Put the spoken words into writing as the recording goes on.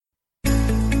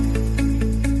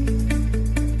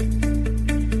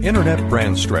Internet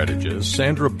brand strategist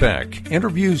Sandra Beck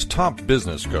interviews top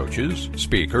business coaches,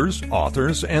 speakers,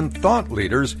 authors, and thought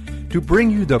leaders to bring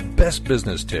you the best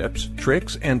business tips,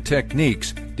 tricks, and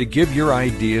techniques to give your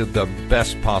idea the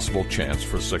best possible chance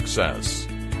for success.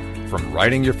 From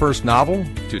writing your first novel,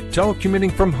 to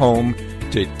telecommuting from home,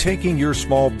 to taking your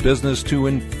small business to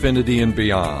infinity and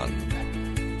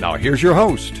beyond. Now here's your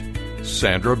host,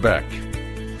 Sandra Beck.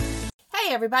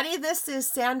 Hey everybody, this is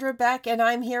Sandra Beck, and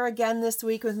I'm here again this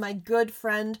week with my good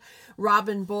friend,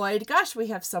 Robin Boyd. Gosh, we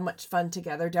have so much fun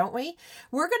together, don't we?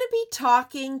 We're going to be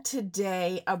talking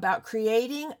today about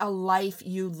creating a life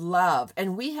you love,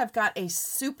 and we have got a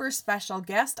super special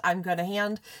guest. I'm going to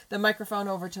hand the microphone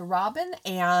over to Robin,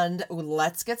 and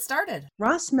let's get started.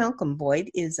 Ross Malcolm Boyd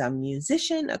is a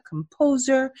musician, a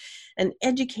composer, an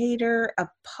educator, a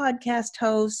podcast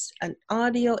host, an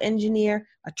audio engineer,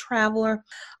 a traveler.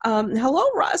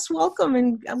 Hello, Ross. Welcome,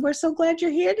 and we're so glad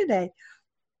you're here today.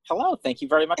 Hello. Thank you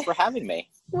very much for having me.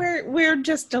 We're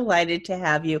just delighted to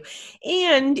have you.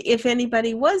 And if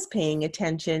anybody was paying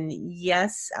attention,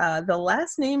 yes, the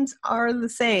last names are the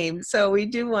same. So we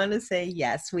do want to say,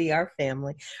 yes, we are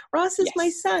family. Ross is my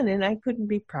son, and I couldn't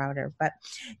be prouder. But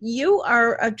you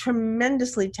are a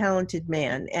tremendously talented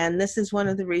man. And this is one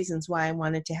of the reasons why I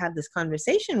wanted to have this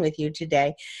conversation with you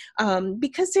today.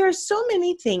 Because there are so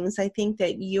many things I think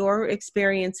that your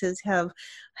experiences have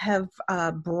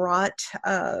brought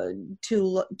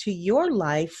to your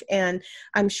life, and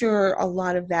I'm sure a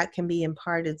lot of that can be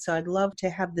imparted. So I'd love to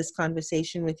have this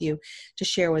conversation with you to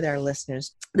share with our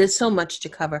listeners. There's so much to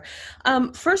cover.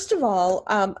 First of all,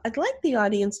 I'd like the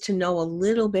audience to know a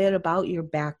little bit about your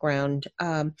background.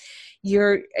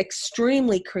 You're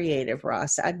extremely creative,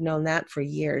 Ross. I've known that for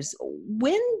years.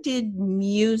 When did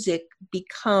music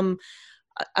become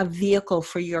a vehicle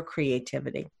for your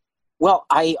creativity? Well,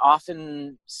 I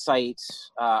often cite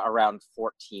around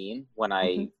 14 when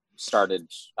I started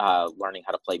learning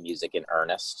how to play music in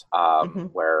earnest,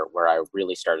 where I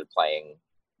really started playing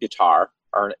guitar,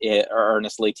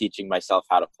 earnestly teaching myself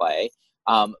how to play.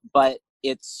 But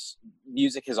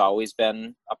music has always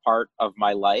been a part of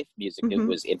my life. Music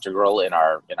was integral in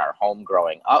our home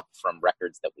growing up, from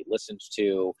records that we listened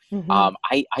to.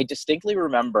 I distinctly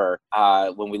remember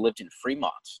when we lived in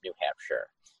Fremont, New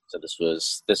Hampshire. So this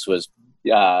was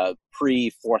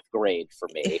pre-fourth grade for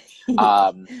me.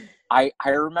 I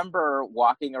remember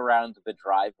walking around the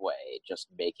driveway just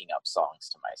making up songs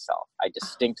to myself. I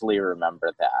distinctly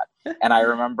remember that. And I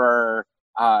remember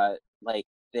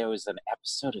there was an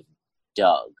episode of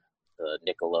Doug, the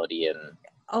Nickelodeon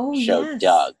show. Yes.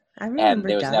 Doug. I remember. And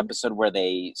there was Doug. An episode where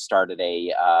they started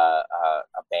a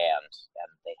band, and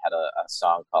they had a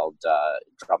song called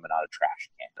 "Drumming on a Trash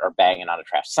Can" or "Banging on a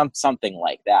Trash," something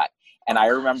like that. And I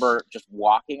remember just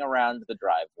walking around the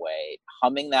driveway,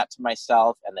 humming that to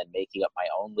myself, and then making up my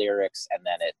own lyrics, and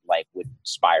then it would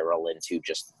spiral into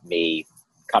just me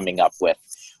coming up with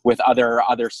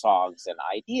other songs and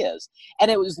ideas. And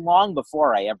it was long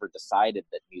before I ever decided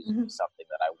that music was something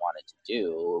that I wanted to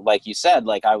do. Like you said,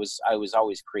 I was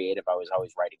always creative. I was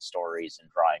always writing stories and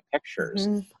drawing pictures.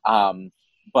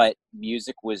 But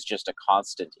music was just a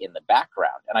constant in the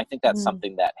background. And I think that's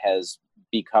something that has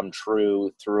become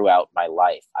true throughout my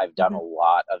life. I've done a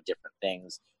lot of different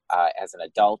things as an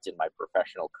adult in my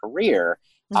professional career.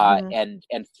 And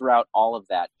throughout all of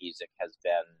that, music has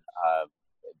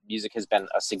been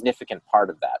a significant part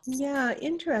of that. Yeah,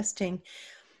 interesting.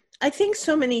 I think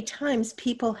so many times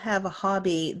people have a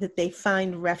hobby that they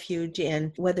find refuge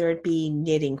in, whether it be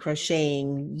knitting,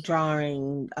 crocheting,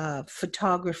 drawing,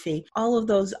 photography, all of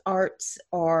those arts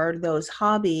or those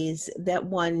hobbies that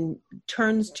one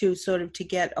turns to sort of to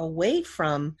get away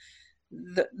from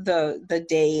the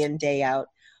day in, day out.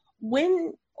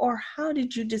 When or how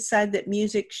did you decide that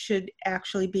music should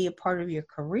actually be a part of your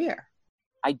career?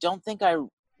 I don't think I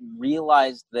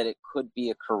realized that it could be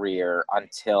a career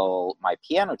until my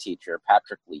piano teacher,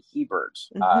 Patrick Lee Hebert,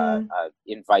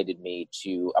 invited me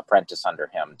to apprentice under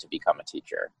him to become a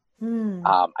teacher.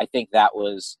 I think that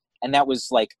was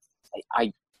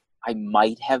I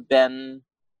might have been,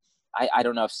 I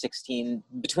don't know if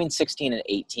between 16 and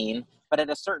 18, but at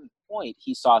a certain point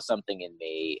he saw something in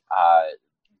me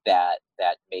that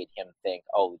made him think,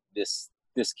 oh, this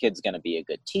kid's going to be a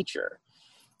good teacher.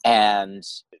 And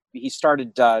he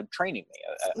started training me,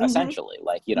 essentially.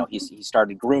 He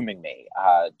started grooming me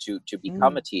to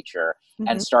become a teacher,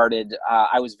 and started.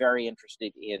 I was very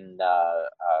interested in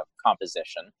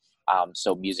composition,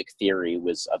 so music theory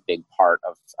was a big part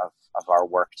of our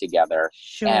work together,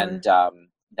 and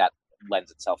that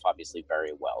lends itself obviously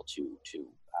very well to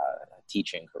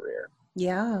teaching career.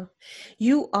 Yeah,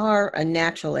 you are a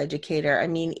natural educator. I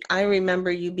mean, I remember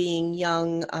you being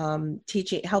young,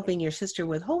 teaching, helping your sister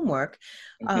with homework.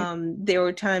 There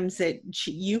were times that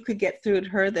you could get through to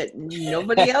her that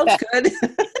nobody else could.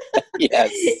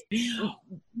 Yes.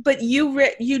 But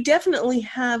you definitely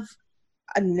have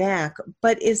a knack,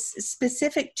 but is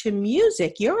specific to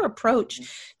music. Your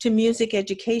approach to music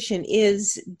education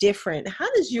is different. How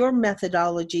does your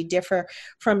methodology differ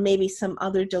from maybe some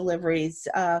other deliveries?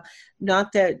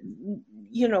 Not that,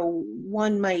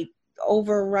 one might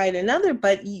override another,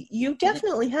 but you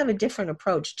definitely have a different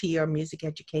approach to your music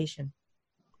education.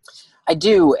 I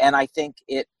do, and I think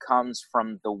it comes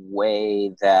from the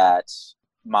way that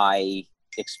my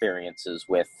experiences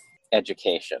with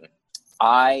education.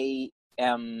 I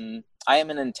am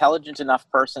an intelligent enough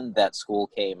person that school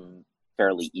came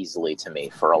fairly easily to me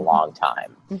for a long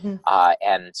time.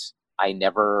 And I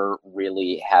never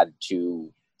really had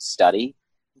to study,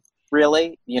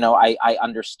 really. I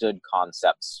understood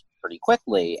concepts pretty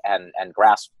quickly and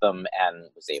grasped them and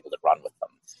was able to run with them.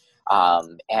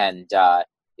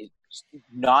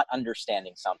 Not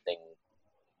understanding something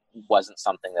wasn't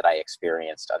something that I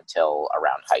experienced until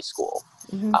around high school.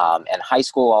 And high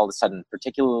school, all of a sudden,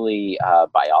 particularly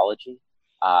biology,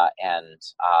 and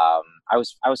I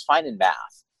was fine in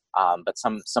math, but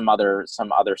some other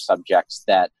subjects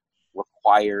that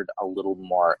required a little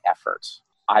more effort,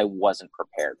 I wasn't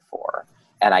prepared for,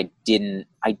 and I didn't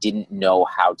know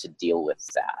how to deal with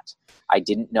that. I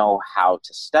didn't know how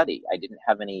to study. I didn't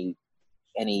have any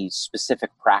specific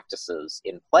practices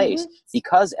in place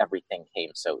because everything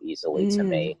came so easily to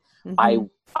me. I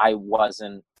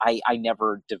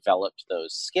never developed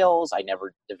those skills. I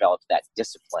never developed that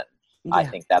discipline. I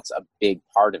think that's a big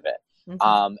part of it.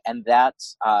 And that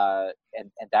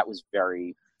was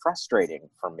very frustrating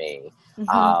for me.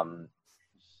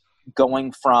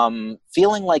 Going from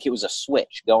feeling like it was a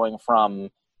switch, going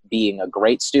from being a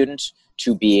great student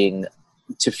to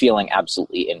feeling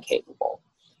absolutely incapable.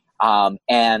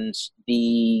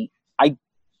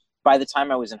 By the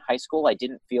time I was in high school, I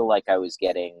didn't feel like I was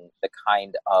getting the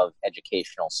kind of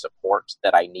educational support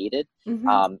that I needed.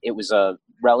 It was a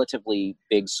relatively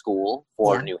big school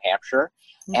for New Hampshire,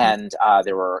 and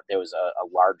there was a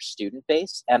large student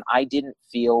base, and I didn't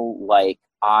feel like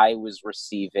I was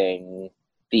receiving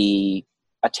the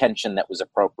attention that was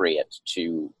appropriate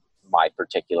to my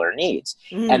particular needs.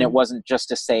 And it wasn't just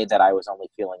to say that I was only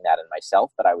feeling that in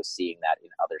myself, but I was seeing that in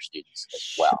other students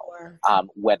as well.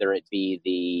 Whether it be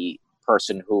the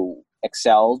person who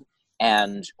excelled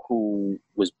and who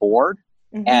was bored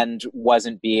and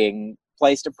wasn't being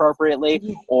placed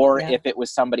appropriately, or if it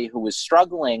was somebody who was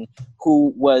struggling,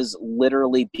 who was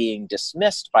literally being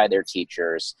dismissed by their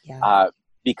teachers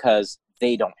because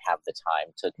they don't have the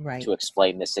time to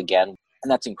explain this again. And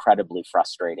that's incredibly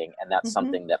frustrating. And that's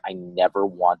something that I never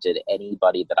wanted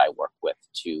anybody that I work with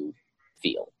to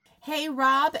feel. Hey,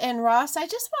 Rob and Ross, I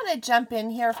just want to jump in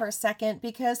here for a second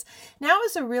because now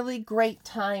is a really great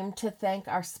time to thank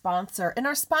our sponsor. And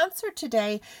our sponsor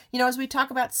today, as we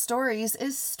talk about stories,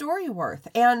 is Storyworth.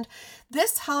 And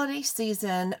this holiday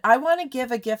season, I want to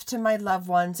give a gift to my loved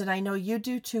ones, and I know you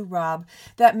do too, Rob,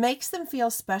 that makes them feel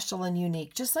special and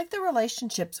unique, just like the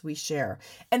relationships we share.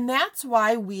 And that's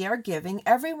why we are giving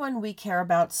everyone we care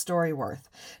about Storyworth.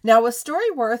 Now, with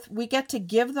Storyworth, we get to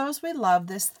give those we love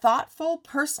this thoughtful,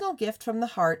 personal gift from the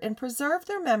heart and preserve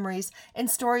their memories and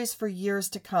stories for years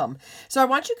to come. So I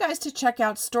want you guys to check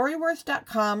out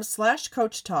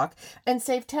storyworth.com/Coach Talk and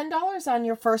save $10 on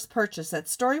your first purchase.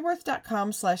 That's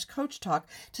storyworth.com/Coach Talk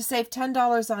to save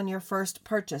 $10 on your first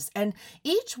purchase. And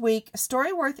each week,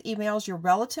 Storyworth emails your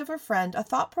relative or friend a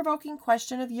thought-provoking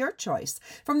question of your choice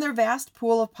from their vast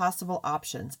pool of possible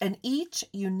options. And each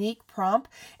unique prompt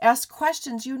asks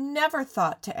questions you never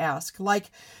thought to ask,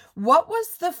 like, what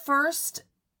was the first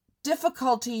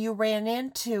difficulty you ran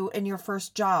into in your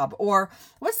first job? Or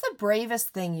what's the bravest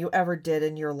thing you ever did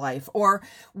in your life? Or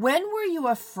when were you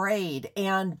afraid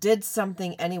and did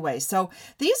something anyway? So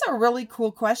these are really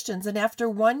cool questions. And after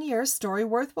 1 year,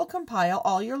 Storyworth will compile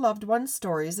all your loved ones'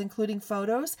 stories, including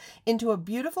photos, into a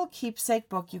beautiful keepsake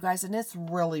book, you guys. And it's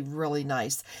really, really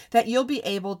nice that you'll be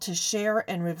able to share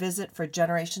and revisit for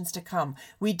generations to come.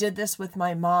 We did this with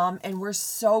my mom, and we're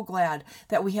so glad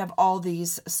that we have all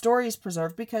these stories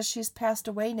preserved because she's passed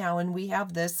away now, and we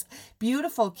have this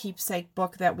beautiful keepsake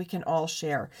book that we can all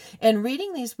share. And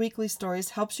reading these weekly stories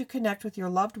helps you connect with your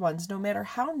loved ones no matter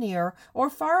how near or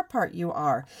far apart you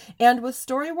are. And with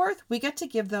Storyworth, we get to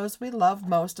give those we love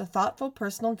most a thoughtful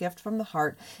personal gift from the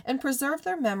heart and preserve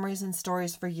their memories and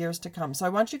stories for years to come. So I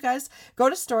want you guys, go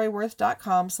to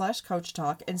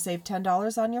storyworth.com/coachtalk and save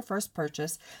 $10 on your first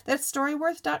purchase. That's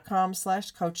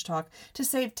storyworth.com/coachtalk to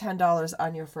save $10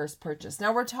 on your first purchase.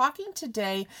 Now we're talking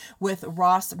today with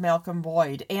Ross Malcolm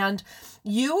Boyd, and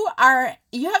you have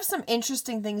some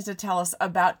interesting things to tell us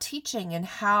about teaching and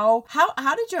how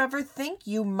did you ever think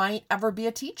you might ever be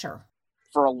a teacher?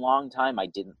 For a long time, I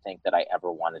didn't think that I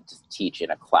ever wanted to teach in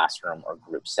a classroom or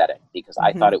group setting because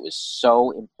I thought it was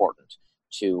so important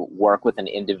to work with an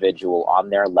individual on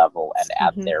their level and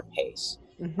at their pace.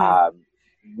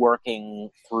 Working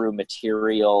through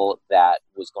material that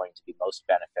was going to be most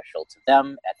beneficial to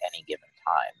them at any given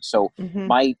time. So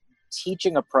my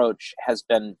teaching approach has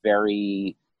been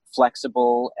very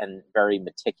flexible and very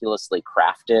meticulously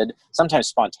crafted, sometimes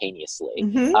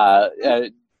spontaneously,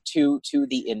 to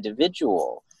the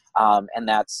individual. And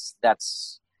that's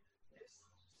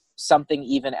something,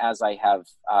 even as I have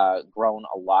grown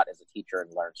a lot as a teacher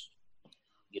and learned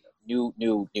new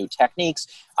techniques,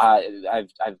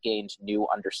 I've gained new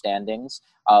understandings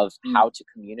of how to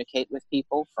communicate with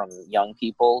people, from young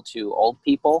people to old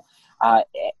people, but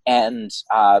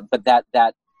that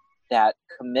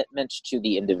commitment to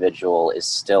the individual is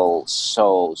still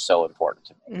so important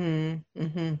to me.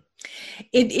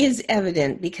 It is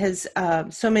evident because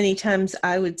so many times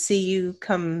I would see you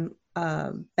come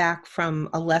back from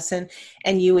a lesson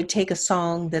and you would take a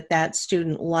song that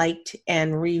student liked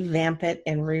and revamp it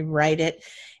and rewrite it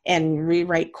and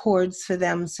rewrite chords for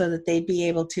them so that they'd be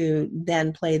able to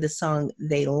then play the song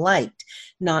they liked,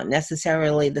 not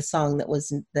necessarily the song that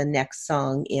was the next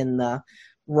song in the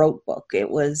rote book. It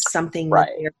was something that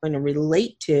they're going to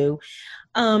relate to,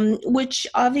 which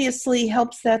obviously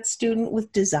helps that student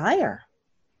with desire.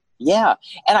 Yeah.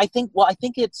 And I think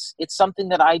it's something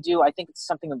that I do. I think it's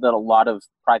something that a lot of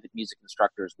private music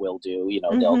instructors will do.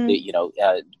 They'll be,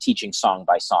 teaching song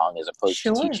by song as opposed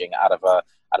to teaching out of a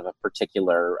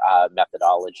particular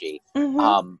methodology.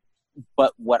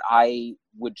 But what I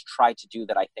would try to do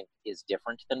that I think is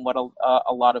different than what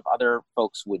a lot of other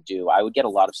folks would do, I would get a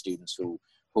lot of students who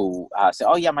say,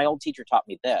 "Oh yeah, my old teacher taught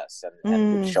me this,"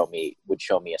 and would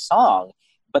show me a song,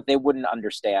 but they wouldn't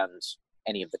understand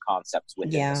any of the concepts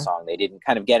within the song. They didn't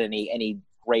kind of get any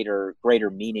greater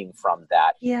meaning from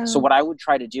that. So what I would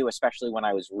try to do, especially when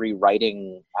I was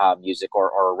rewriting music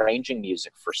or arranging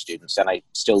music for students, and I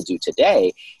still do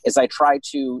today, is I try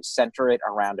to center it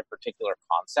around a particular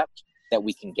concept that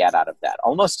we can get out of that.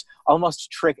 Almost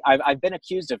trick. I've been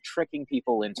accused of tricking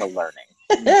people into learning.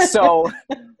 So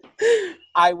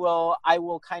I will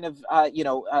kind of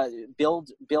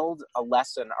build a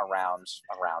lesson around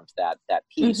that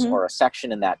piece or a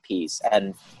section in that piece,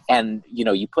 and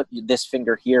you put this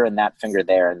finger here and that finger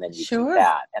there, and then you do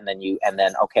that, and then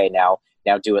okay, now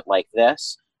do it like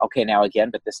this. Okay, now again,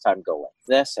 but this time go like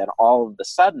this, and all of a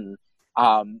sudden,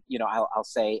 I'll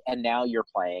say, and now you're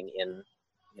playing in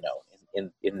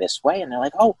this way, and they're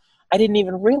like, oh, I didn't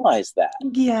even realize that.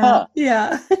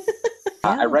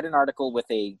 I read an article with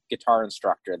a guitar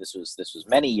instructor. This was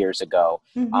many years ago,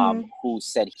 who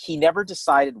said he never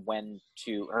decided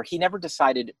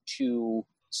to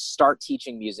start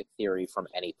teaching music theory from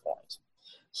any point.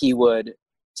 He would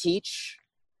teach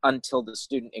until the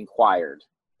student inquired,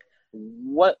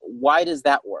 why does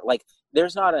that work? Like,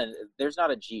 there's not a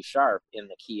G sharp in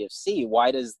the key of C.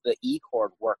 Why does the E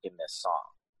chord work in this song?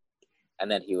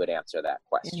 And then he would answer that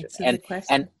question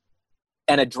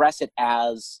and address it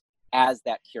as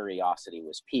that curiosity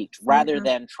was piqued, rather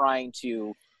than trying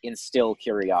to instill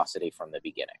curiosity from the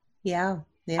beginning.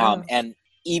 And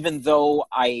even though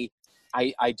I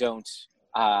don't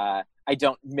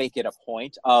make it a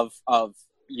point of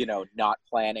not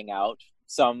planning out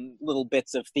some little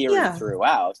bits of theory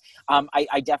throughout,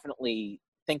 I definitely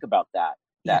think about that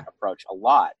approach a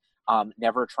lot.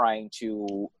 Never trying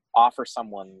to offer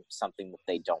someone something that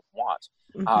they don't want.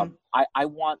 I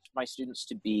want my students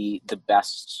to be the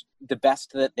best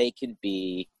that they can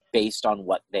be based on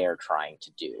what they're trying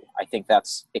to do. I think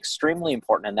that's extremely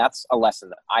important, and that's a lesson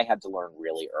that I had to learn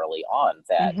really early on,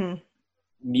 that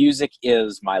music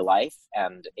is my life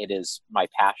and it is my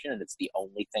passion and it's the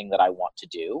only thing that I want to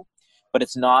do, but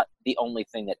it's not the only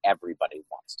thing that everybody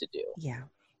wants to do.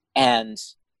 And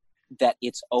that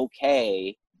it's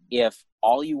okay if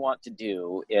all you want to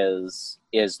do is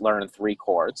learn 3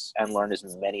 chords and learn as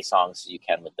many songs as you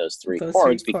can with those 3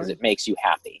 chords because it makes you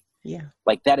happy. Yeah.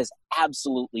 Like, that is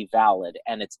absolutely valid,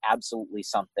 and it's absolutely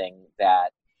something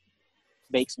that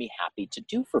makes me happy to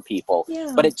do for people.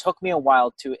 Yeah. But it took me a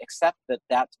while to accept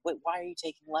why are you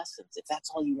taking lessons? If that's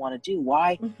all you want to do,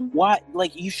 why,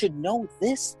 like, you should know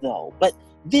this though, but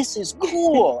this is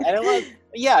cool. And I'm like,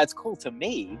 yeah, it's cool to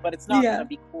me, but it's not going to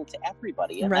be cool to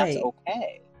everybody. And that's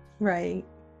okay. Right.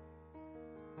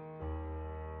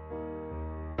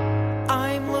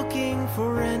 I'm looking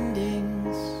for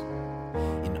endings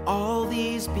in all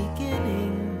these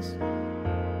beginnings.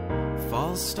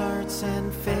 False starts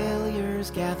and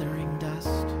failures gathering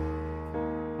dust.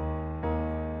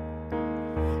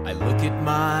 I look at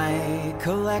my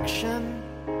collection,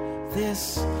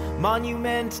 this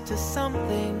monument to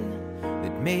something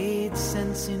that made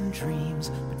sense in dreams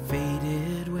but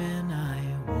faded when I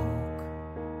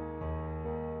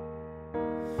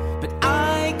woke. But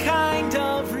I kind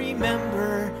of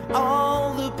remember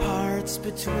all the parts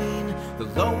between the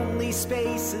lonely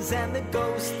spaces and the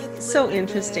ghosts that So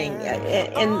interesting.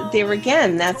 And there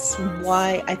again, that's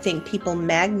why I think people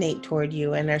magnate toward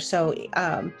you and are so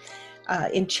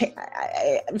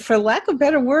for lack of a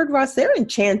better word, Ross, they're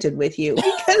enchanted with you,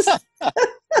 because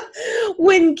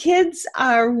when kids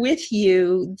are with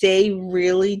you, they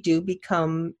really do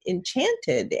become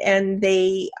enchanted and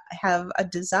they have a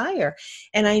desire.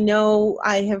 And I know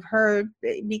I have heard,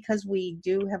 because we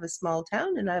do have a small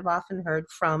town, and I've often heard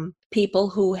from people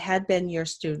who had been your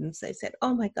students, they said,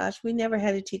 oh my gosh, we never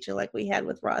had a teacher like we had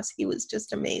with Ross. He was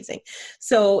just amazing.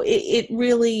 So it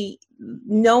really,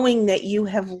 knowing that you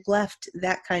have left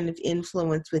that kind of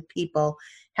influence with people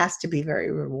has to be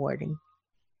very rewarding.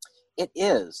 It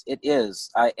is.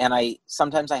 And I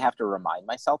sometimes I have to remind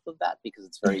myself of that, because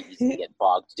it's very easy to get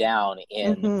bogged down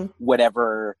in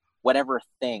whatever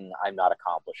thing I'm not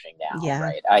according now. Yeah.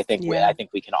 Right. I think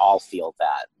we can all feel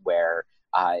that, where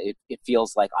it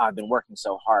feels like, oh, I've been working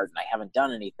so hard and I haven't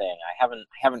done anything. I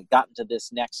haven't gotten to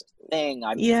this next thing.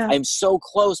 I'm so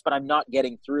close, but I'm not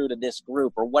getting through to this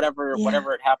group, or whatever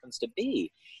it happens to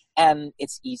be. And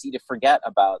it's easy to forget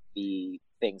about the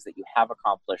things that you have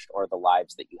accomplished or the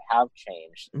lives that you have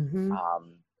changed.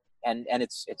 And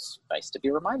it's nice to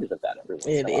be reminded of that every once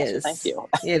in a while. So thank you.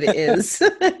 It is.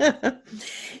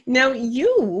 Now,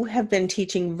 you have been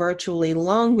teaching virtually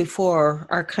long before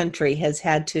our country has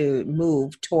had to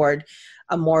move toward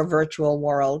a more virtual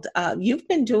world. You've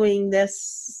been doing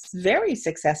this very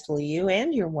successfully, you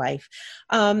and your wife.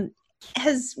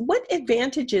 What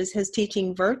advantages has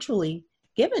teaching virtually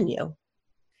given you?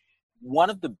 One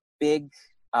of the big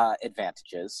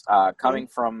advantages, coming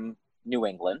from New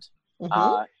England,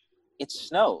 it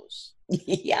snows.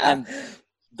 Yeah. And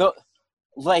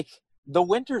the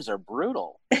winters are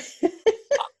brutal.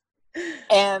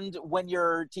 And when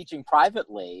you're teaching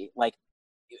privately, like,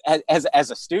 as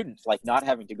a student, like, not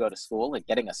having to go to school and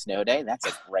getting a snow day, that's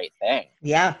a great thing.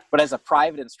 Yeah. But as a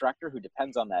private instructor who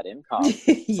depends on that income,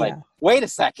 it's like, wait a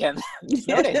second,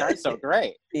 snow days aren't so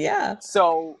great. Yeah.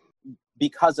 So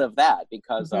because of that,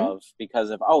 because of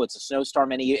oh, it's a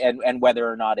snowstorm, and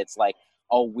whether or not it's like,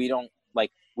 oh, we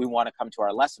want to come to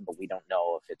our lesson, but we don't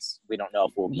know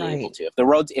if we'll be able to. If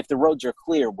the roads are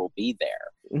clear, we'll be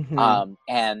there.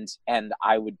 And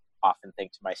I would often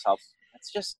think to myself,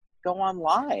 let's just go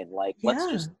online. Like, let's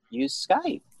just use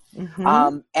Skype.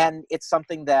 And it's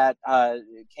something that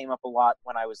came up a lot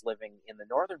when I was living in the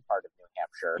northern part of New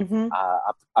Hampshire,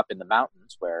 up in the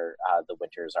mountains, where the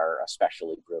winters are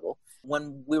especially brutal.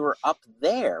 When we were up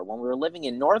there, when we were living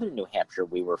in northern New Hampshire,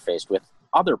 we were faced with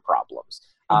other problems.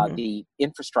 The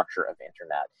infrastructure of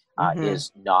internet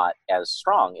is not as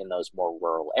strong in those more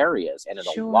rural areas, and in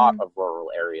a lot of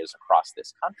rural areas across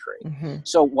this country.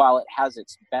 So while it has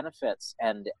its benefits,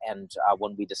 and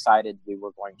when we decided we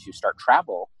were going to start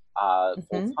travel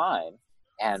full time,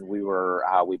 and we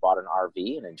bought an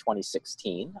RV, and in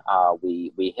 2016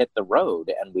 we hit the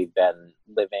road, and we've been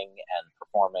living and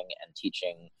performing and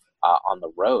teaching on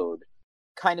the road,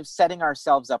 kind of setting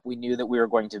ourselves up. We knew that we were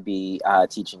going to be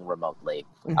teaching remotely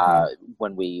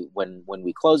when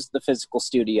we closed the physical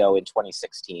studio in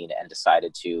 2016 and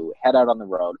decided to head out on the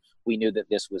road. We knew that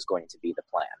this was going to be the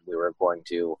plan.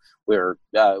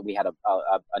 We had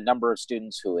a number of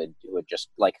students who had just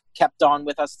like kept on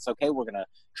with us. It's okay, we're going to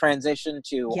transition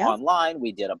to online.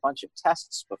 We did a bunch of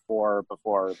tests before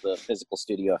the physical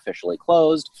studio officially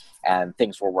closed, and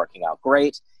things were working out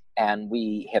great. And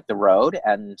we hit the road,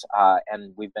 and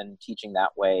we've been teaching that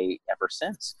way ever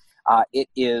since. It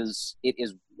is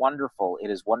wonderful. It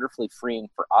is wonderfully freeing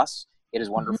for us. It is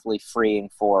wonderfully freeing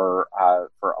for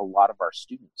a lot of our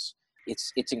students.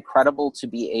 It's incredible to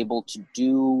be able to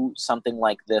do something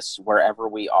like this wherever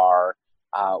we are,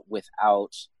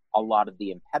 without a lot of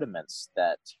the impediments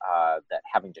that that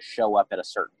having to show up at a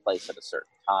certain place at a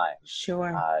certain time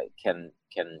can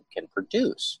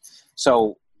produce.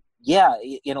 So yeah,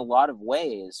 in a lot of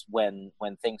ways, when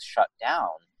things shut down,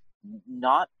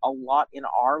 not a lot in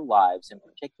our lives in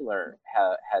particular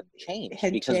had changed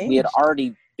because we had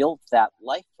already built that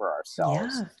life for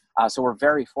ourselves. So we're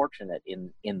very fortunate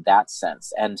in that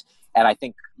sense. And I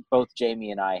think both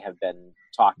Jamie and I have been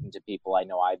talking to people. I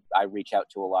know I reach out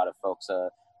to a lot of folks, a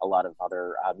lot of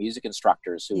other music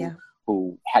instructors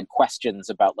who had questions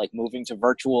about like moving to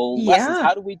virtual lessons.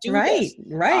 How do we do this?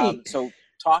 Right. So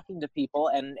talking to people,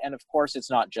 and of course it's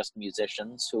not just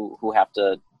musicians who have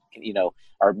to,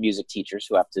 are music teachers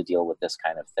who have to deal with this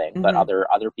kind of thing, but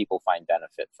other people find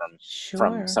benefit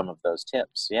from some of those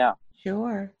tips. Yeah.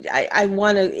 Sure. I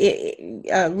want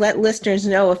to let listeners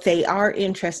know, if they are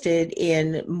interested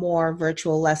in more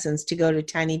virtual lessons, to go to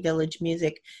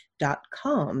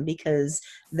tinyvillagemusic.com, because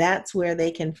that's where they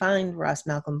can find Ross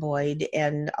Malcolm Boyd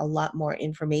and a lot more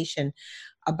information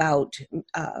about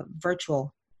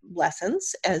virtual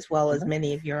lessons, as well as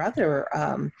many of your other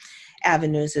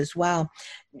avenues as well.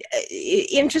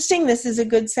 Interesting. This is a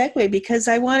good segue, because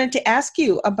I wanted to ask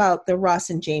you about the Ross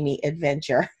and Jamie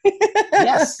adventure.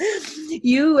 Yes.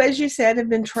 You, as you said, have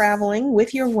been traveling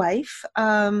with your wife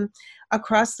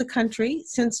across the country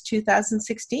since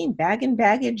 2016. Bag and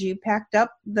baggage, you packed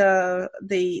up the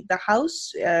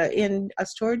house in a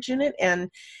storage unit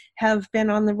and have been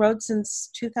on the road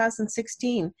since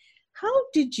 2016. How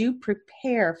did you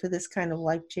prepare for this kind of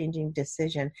life-changing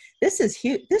decision? This is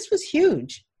huge. This was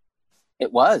huge.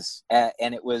 It was, and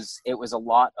it was a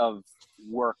lot of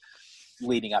work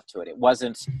leading up to it. It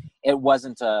wasn't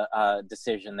a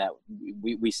decision that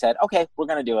we said, okay, we're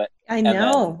going to do it. I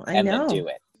know. Then do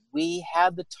it. We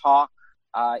had the talk.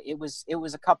 It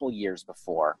was a couple years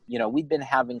before. We'd been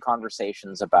having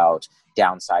conversations about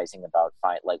downsizing, about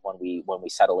like when we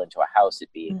settle into a house, it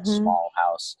being a small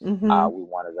house. We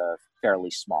wanted a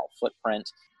fairly small footprint,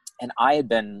 and I had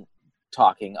been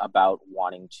talking about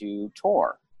wanting to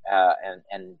tour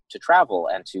and to travel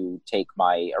and to take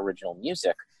my original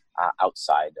music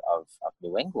outside of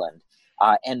New England.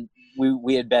 And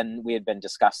we had been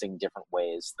discussing different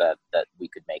ways that we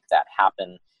could make that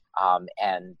happen.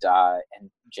 And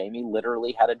Jamie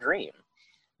literally had a dream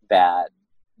that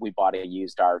we bought a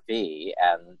used RV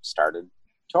and started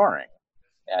touring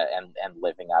and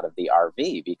living out of the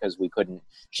RV, because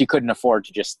she couldn't afford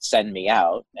to just send me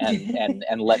out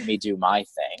and let me do my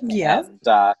thing. Yeah. And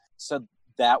so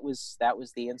that was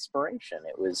the inspiration.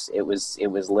 It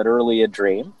was literally a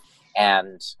dream.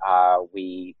 And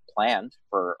we planned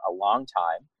for a long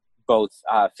time, both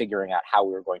figuring out how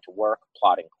we were going to work,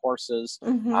 plotting courses,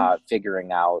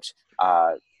 figuring out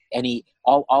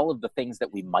all of the things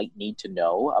that we might need to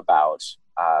know about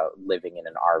living in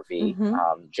an RV.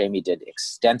 Jamie did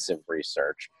extensive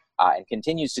research and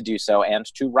continues to do so, and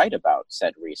to write about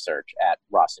said research at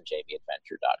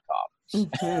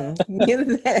rossandjamieadventure.com.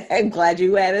 I'm glad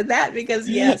you added that, because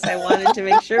yes, I wanted to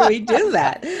make sure we do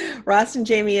that.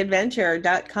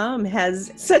 rossandjamieadventure.com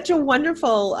has such a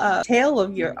wonderful tale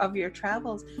of your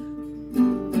travels.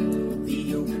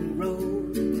 The open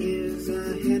road is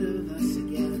ahead of us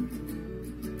again,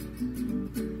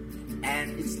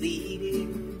 and it's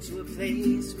leading to a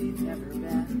place we've never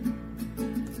been.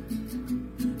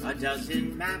 A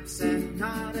dozen maps and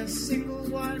not a single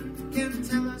one can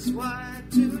tell us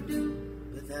what to do.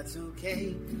 But that's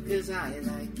okay, 'cause I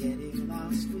like getting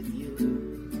lost with you.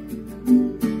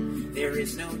 There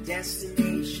is no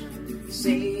destination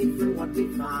save for what we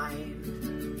find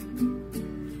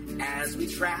as we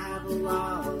travel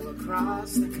all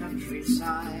across the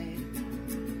countryside.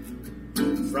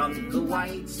 From the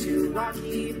White to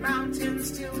Rocky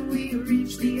Mountains till we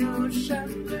reach the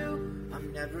ocean blue.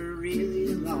 I'm never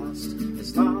really lost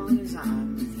as long as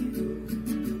I'm with you.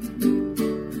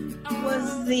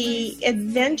 Was the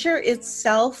adventure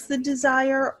itself the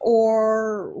desire,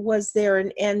 or was there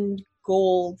an end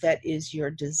goal that is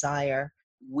your desire?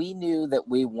 We knew that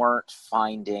we weren't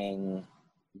finding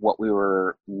what we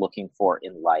were looking for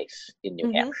in life in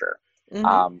New Hampshire,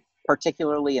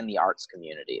 particularly in the arts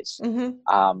communities.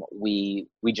 We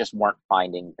just weren't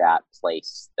finding that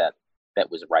place that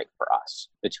was right for us,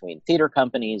 between theater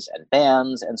companies and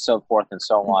bands and so forth and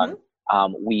so on.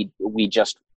 We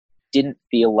just didn't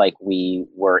feel like we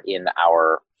were in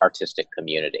our artistic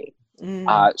community.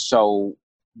 So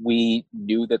we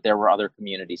knew that there were other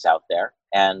communities out there,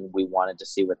 and we wanted to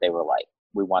see what they were like.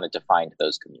 We wanted to find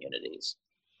those communities.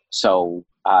 So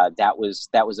that was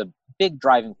a big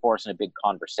driving force and a big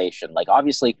conversation. Like,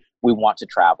 obviously we want to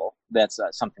travel. That's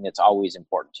something that's always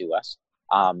important to us.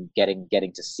 getting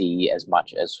to see as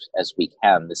much as we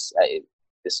can. This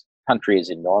country is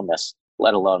enormous,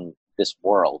 let alone this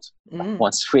world.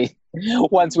 Once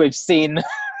we've seen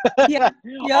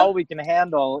all we can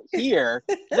handle here,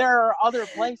 there are other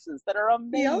places that are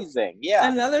amazing.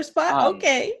 Yeah, another spot.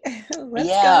 Okay, let's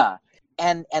go.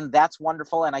 And that's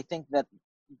wonderful. And I think that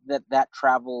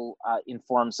travel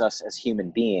informs us as human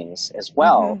beings as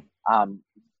well.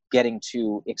 Getting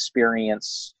to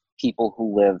experience people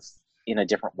who live in a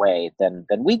different way than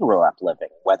we grew up living,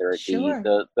 whether it be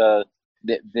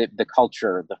the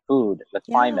culture, the food, the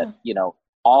climate,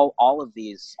 all of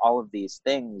these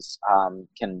things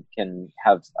can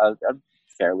have a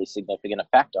fairly significant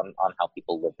effect on how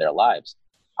people live their lives.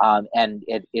 And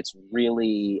it's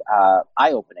really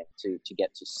eye-opening to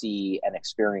get to see and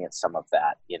experience some of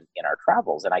that in our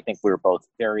travels. And I think we're both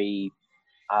very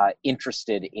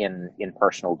interested in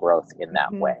personal growth in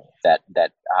that way, that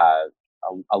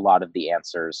a lot of the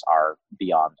answers are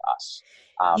beyond us,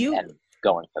 and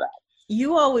going for that.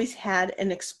 You always had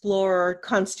an explorer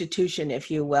constitution, if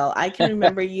you will. I can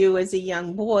remember you as a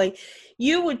young boy.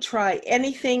 You would try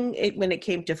anything when it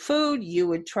came to food. You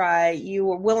were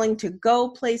willing to go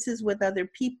places with other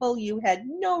people. You had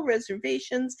no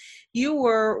reservations. You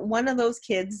were one of those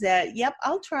kids that, yep,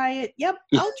 I'll try it. Yep,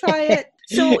 I'll try it.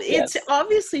 So it's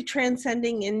obviously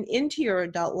transcending into your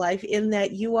adult life in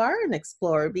that you are an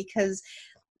explorer, because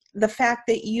the fact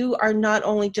that you are not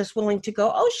only just willing to go,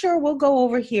 oh, sure, we'll go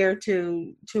over here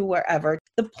to wherever.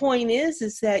 The point is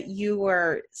that you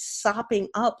are sopping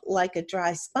up like a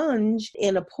dry sponge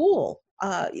in a pool,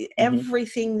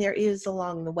 everything there is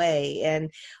along the way, and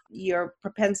your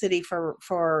propensity for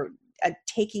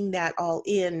taking that all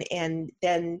in and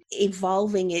then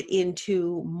evolving it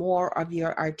into more of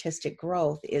your artistic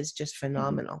growth is just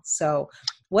phenomenal. So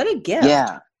what a gift.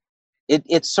 Yeah,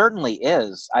 it certainly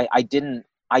is. I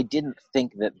didn't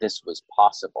think that this was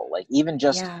possible. Like, even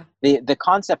just the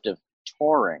concept of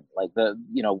touring, like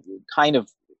kind of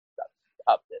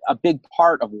a big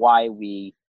part of why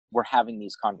we were having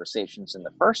these conversations in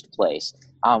the first place,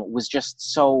 was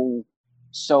just so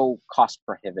cost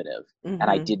prohibitive. And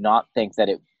I did not think that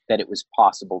it was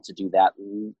possible to do that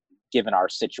given our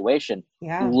situation,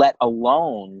 let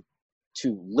alone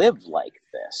to live like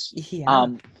this.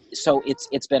 So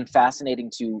it's been fascinating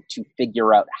to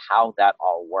figure out how that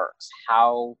all works,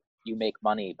 how you make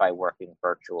money by working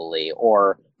virtually,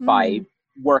 or by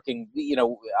working,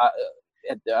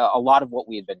 a lot of what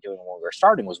we had been doing when we were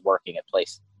starting was working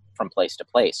from place to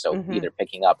place. So either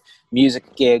picking up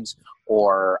music gigs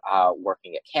or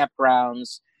working at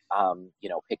campgrounds,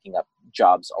 picking up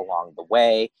jobs along the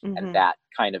way. And that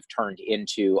kind of turned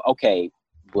into, okay,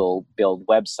 we'll build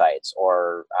websites,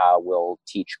 or we'll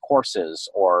teach courses,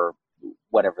 or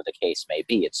whatever the case may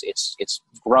be. It's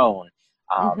grown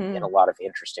in a lot of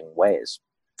interesting ways.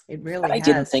 It really but has. I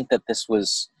didn't think that this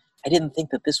was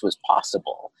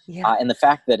possible. And the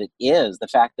fact that it is, the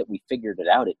fact that we figured it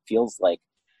out, it feels like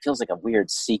a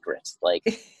weird secret. Like,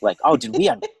 oh, did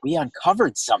we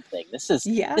uncovered something? This is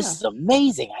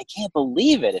amazing. I can't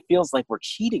believe it. It feels like we're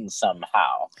cheating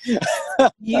somehow.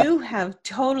 You have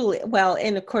totally, well,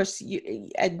 and of course,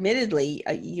 admittedly,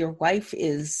 your wife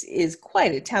is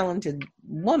quite a talented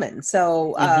woman.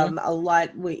 So a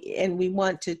lot, we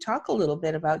want to talk a little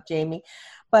bit about Jamie.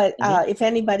 But if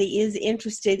anybody is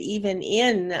interested even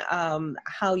in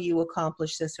how you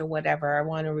accomplish this or whatever, I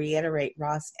want to reiterate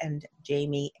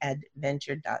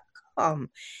rossandjamieadventure.com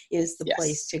is the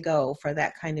place to go for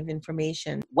that kind of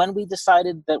information. When we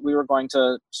decided that we were going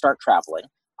to start traveling,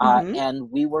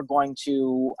 and we were going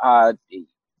to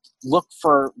look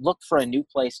for a new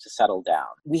place to settle down,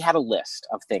 we had a list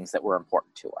of things that were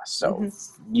important to us. So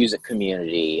music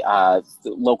community,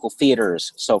 local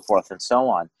theaters, so forth and so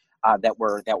on. That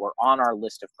were on our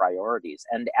list of priorities.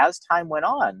 And as time went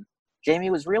on, Jamie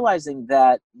was realizing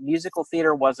that musical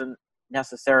theater wasn't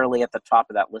necessarily at the top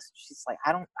of that list. She's like,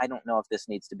 I don't know if this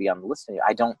needs to be on the list.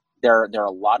 There are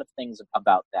a lot of things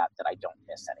about that I don't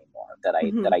miss anymore, that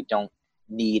I don't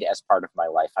need as part of my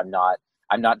life. I'm not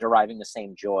deriving the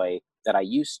same joy that I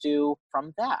used to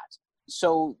from that.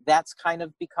 So that's kind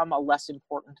of become a less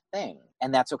important thing.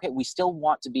 And that's okay. We still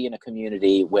want to be in a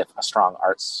community with a strong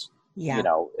arts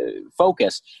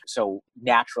focus. So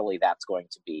naturally that's going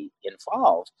to be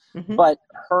involved. But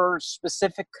her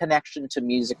specific connection to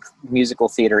musical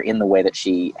theater in the way that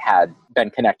she had been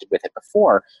connected with it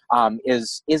before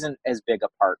isn't as big a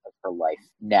part of her life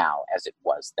now as it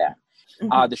was then.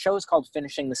 The show is called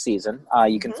Finishing the Season.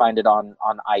 You can find it on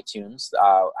iTunes.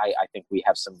 I think we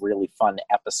have some really fun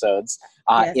episodes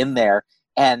in there.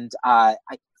 And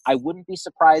I wouldn't be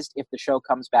surprised if the show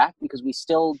comes back, because we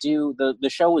still do, the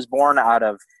show was born out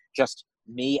of just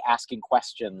me asking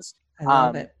questions. I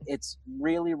love it. It's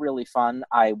really, really fun.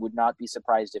 I would not be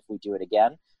surprised if we do it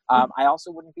again. I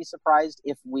also wouldn't be surprised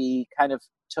if we kind of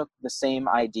took the same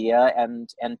idea and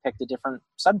picked a different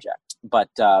subject. But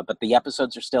the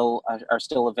episodes are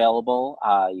still available.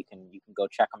 You can go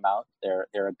check them out.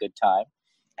 They're a good time.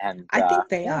 And I think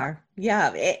they are. Yeah.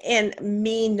 And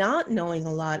me not knowing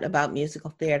a lot about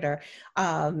musical theater,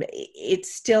 it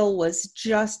still was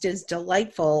just as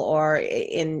delightful or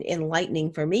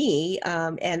enlightening for me.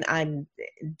 And I'm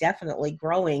definitely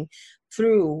growing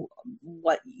through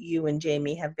what you and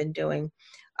Jamie have been doing.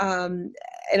 And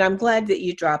I'm glad that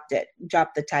you dropped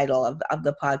the title of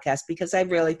the podcast, because I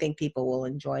really think people will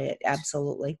enjoy it.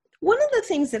 Absolutely. One of the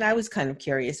things that I was kind of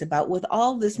curious about with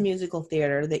all this musical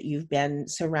theater that you've been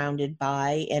surrounded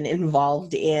by and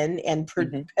involved in and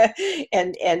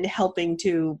helping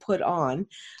to put on,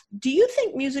 do you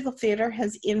think musical theater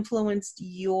has influenced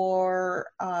your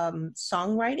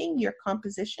songwriting, your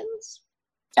compositions?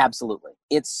 Absolutely.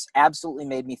 It's absolutely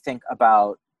made me think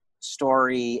about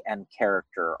story and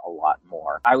character a lot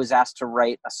more. I was asked to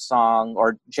write a song,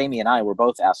 or Jamie and I were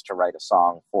both asked to write a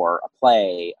song for a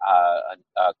play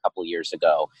a couple of years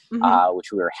ago,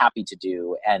 which we were happy to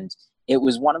do. And it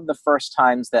was one of the first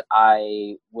times that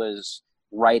I was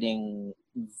writing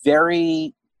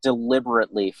very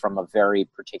deliberately from a very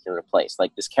particular place.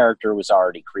 Like, this character was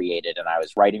already created and I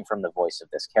was writing from the voice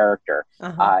of this character.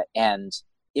 And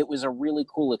it was a really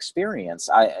cool experience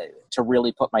to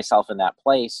really put myself in that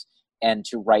place and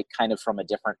to write kind of from a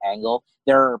different angle.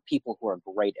 There are people who are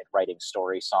great at writing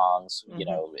story songs, you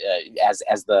know, as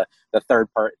the third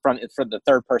from the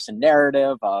third person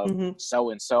narrative of so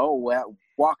and so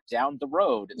walk down the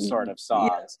road sort of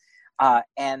songs.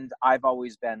 And I've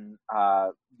always been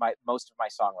most of my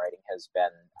songwriting has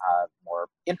been more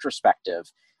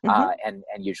introspective. And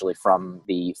usually from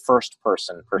the first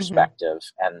person perspective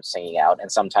and singing out.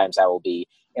 And sometimes I will be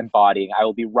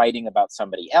writing about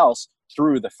somebody else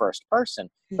through the first person,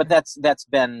 but that's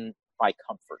been my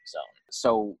comfort zone.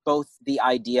 So both the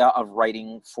idea of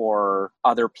writing for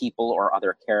other people or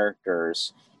other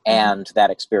characters and that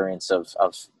experience of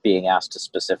being asked to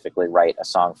specifically write a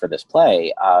song for this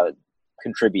play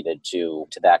contributed to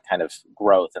that kind of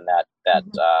growth and that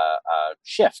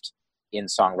shift in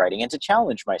songwriting, and to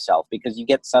challenge myself, because you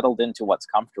get settled into what's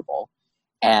comfortable,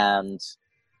 and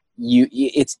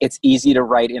it's easy to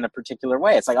write in a particular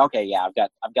way. It's like, okay, yeah, I've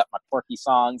got my quirky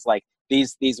songs, like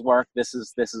these work. This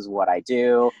is what I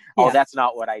do. Yeah. Oh, that's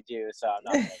not what I do, so I'm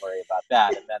not going to worry about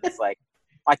that. And then it's like,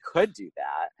 I could do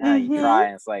that. And you try,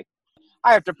 and it's like,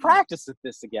 I have to practice at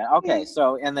this again. Okay,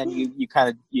 so, and then you kind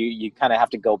of have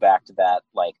to go back to that,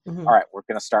 like, all right, we're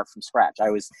going to start from scratch.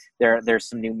 There's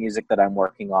some new music that I'm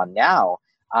working on now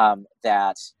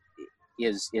that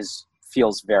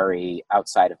feels very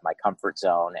outside of my comfort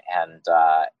zone, and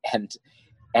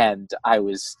I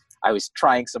was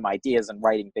trying some ideas and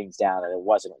writing things down, and it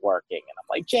wasn't working, and I'm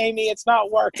like, Jamie, it's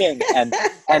not working, and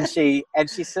she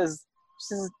says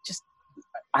just.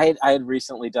 I had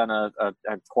recently done a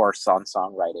course on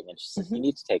songwriting, and she said, you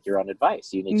need to take your own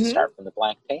advice. You need to start from the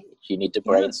blank page. You need to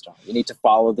brainstorm. You need to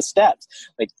follow the steps.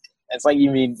 Like, it's like, you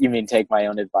mean take my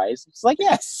own advice? It's like,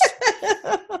 yes.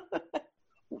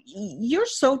 You're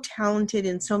so talented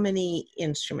in so many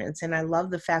instruments, and I love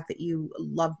the fact that you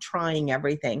love trying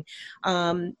everything.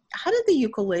 How did the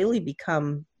ukulele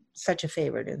become such a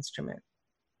favorite instrument?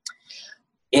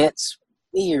 It's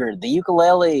weird. The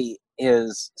ukulele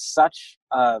is such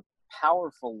a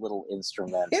powerful little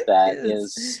instrument that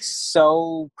is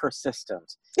so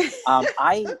persistent.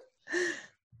 I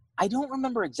don't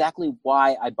remember exactly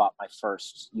why I bought my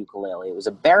first ukulele. It was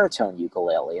a baritone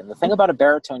ukulele, and the thing about a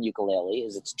baritone ukulele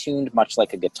is it's tuned much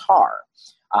like a guitar,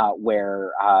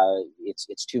 where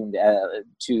it's tuned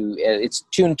to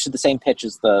the same pitch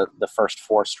as the first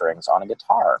four strings on a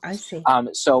guitar. I see.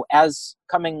 So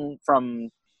coming from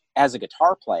as a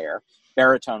guitar player,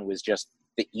 baritone was just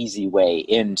the easy way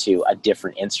into a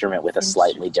different instrument with a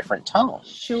slightly different tone.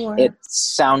 Sure. It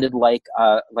sounded like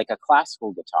a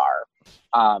classical guitar.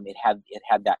 It had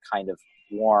that kind of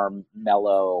warm,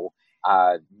 mellow,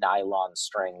 nylon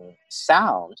string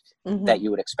sound that you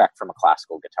would expect from a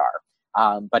classical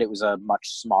guitar. But it was a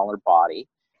much smaller body,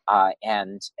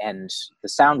 and the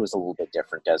sound was a little bit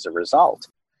different as a result.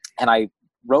 And I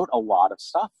wrote a lot of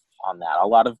stuff on that. A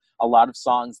lot of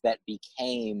songs that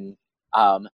became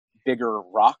bigger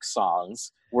rock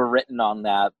songs were written on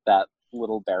that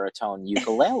little baritone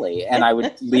ukulele, and I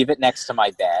would leave it next to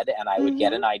my bed, and I would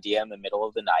get an idea in the middle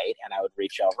of the night, and I would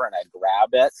reach over and I'd grab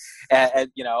it,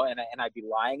 and you know, and I'd be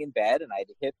lying in bed, and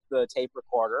I'd hit the tape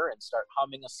recorder and start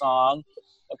humming a song.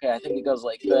 Okay, I think it goes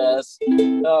like this.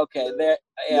 Okay,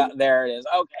 there it is.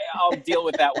 Okay, I'll deal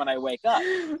with that when I wake up.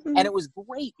 And it was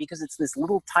great because it's this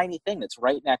little tiny thing that's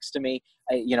right next to me.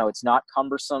 You know, it's not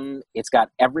cumbersome. It's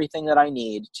got everything that I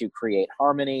need to create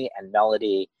harmony and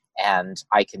melody, and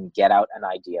I can get out an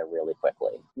idea really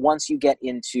quickly. Once you get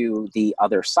into the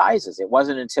other sizes, it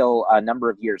wasn't until a number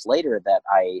of years later that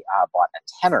I bought a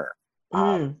tenor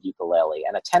ukulele.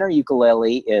 And a tenor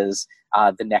ukulele is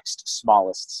the next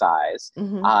smallest size,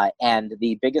 and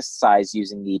the biggest size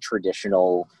using the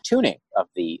traditional tuning of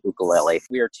the ukulele.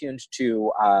 We are tuned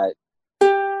to, I've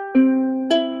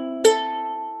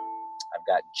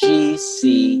got G,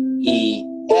 C, E,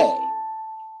 A.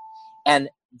 And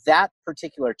that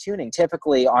particular tuning,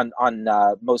 typically on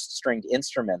most stringed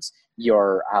instruments,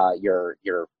 your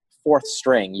fourth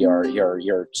string,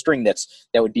 your string that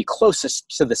would be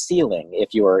closest to the ceiling,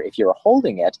 if you're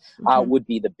holding it, would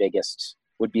be the biggest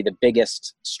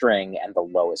string and the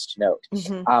lowest note.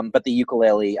 But the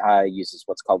ukulele uses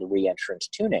what's called a reentrant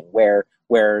tuning, where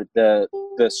the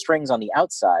strings on the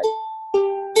outside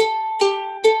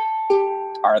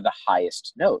are the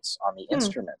highest notes on the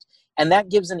instrument. And that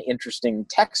gives an interesting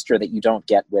texture that you don't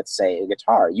get with, say, a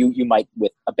guitar. You might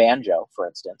with a banjo, for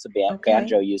instance.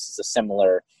 Banjo uses a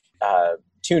similar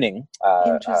tuning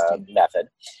method,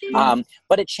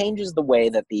 but it changes the way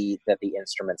that the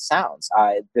instrument sounds.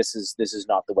 This is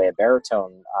not the way a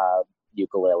baritone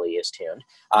ukulele is tuned.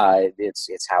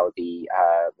 It's how the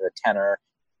tenor,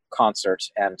 concert,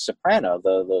 and soprano,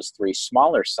 those three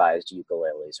smaller sized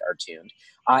ukuleles, are tuned,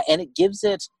 and it gives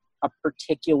it a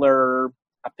particular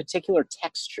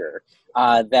texture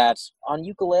that on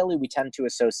ukulele we tend to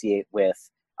associate with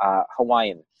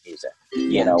Hawaiian music.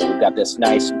 You know, we've got this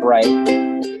nice bright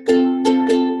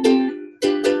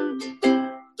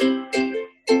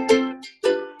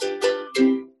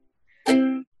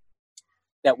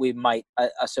that we might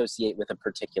associate with a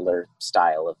particular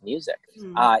style of music.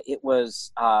 It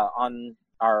was on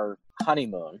our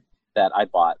honeymoon that I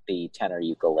bought the tenor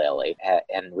ukulele,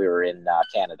 and we were in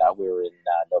Canada. We were in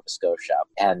Nova Scotia,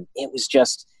 and it was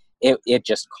just it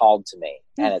just called to me.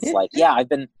 And it's like, yeah, I've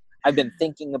been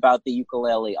thinking about the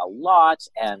ukulele a lot,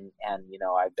 and you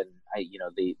know,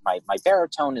 my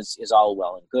baritone is all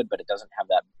well and good, but it doesn't have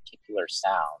that particular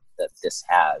sound that this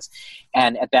has.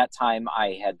 And at that time,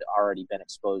 I had already been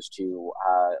exposed to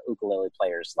ukulele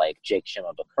players like Jake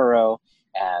Shimabukuro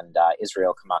and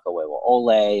Israel Kamakawewa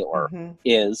Ole, or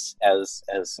is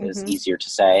easier to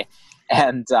say,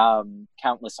 and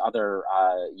countless other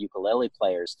ukulele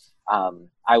players.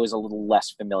 I was a little less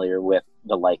familiar with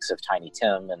the likes of Tiny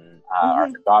Tim and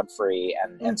Arthur Godfrey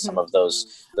and some of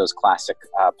those classic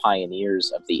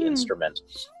pioneers of the instrument.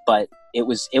 But it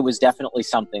was definitely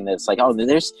something that's like, oh,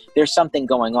 there's something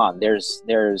going on. There's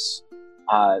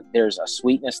a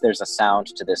sweetness, there's a sound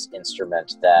to this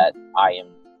instrument that I am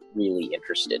really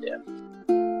interested in.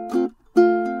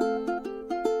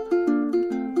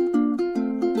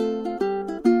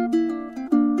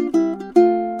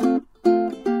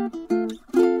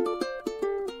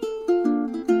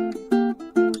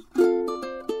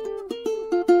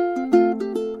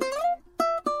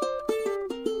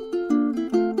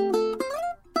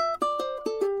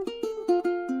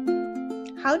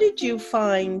 How did you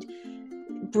find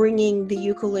bringing the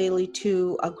ukulele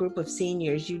to a group of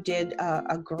seniors? You did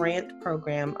a grant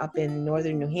program up in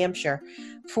northern New Hampshire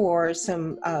for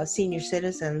some senior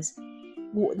citizens.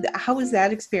 How was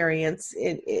that experience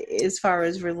as far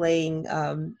as relaying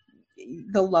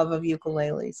the love of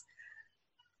ukuleles?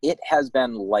 It has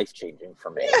been life-changing for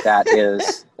me. That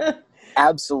is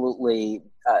absolutely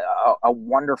a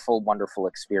wonderful, wonderful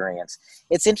experience.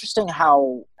 It's interesting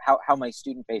how my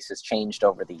student base has changed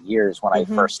over the years. When I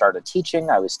first started teaching,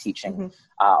 I was teaching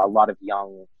a lot of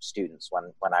young students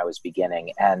when I was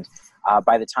beginning. And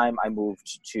by the time I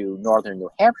moved to northern New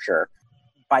Hampshire,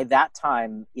 by that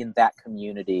time in that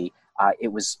community,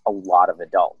 it was a lot of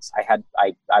adults.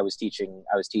 I was teaching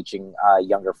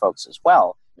younger folks as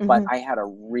well, but I had a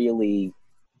really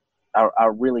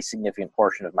significant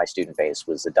portion of my student base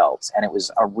was adults. And it was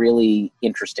a really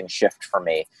interesting shift for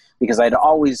me because I'd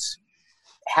always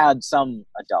had some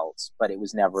adults, but it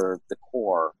was never the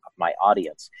core of my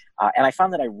audience. And I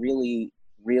found that I really,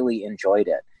 really enjoyed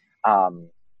it.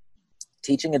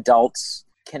 Teaching adults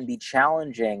can be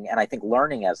challenging, and I think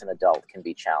learning as an adult can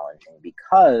be challenging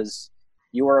because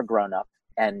you are a grown-up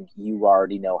and you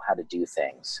already know how to do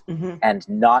things. Mm-hmm. And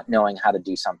not knowing how to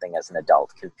do something as an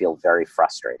adult can feel very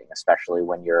frustrating, especially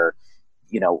when you're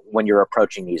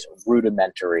approaching these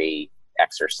rudimentary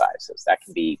exercises. That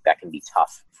can be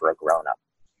tough for a grown-up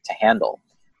to handle,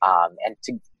 and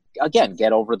to, again,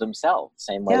 get over themselves,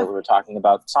 same way that we were talking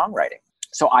about songwriting.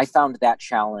 So I found that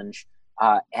challenge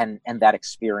and that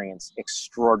experience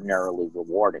extraordinarily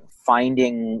rewarding.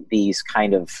 Finding these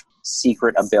kind of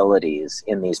secret abilities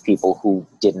in these people who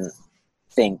didn't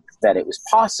think that it was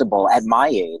possible at my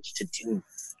age to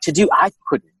do. I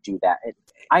couldn't do that.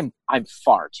 I'm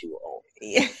far too old.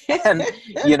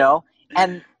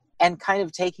 And and kind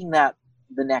of taking that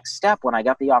the next step, when I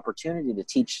got the opportunity to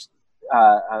teach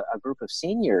a group of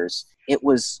seniors, it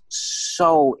was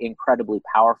so incredibly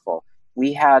powerful.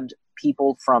 We had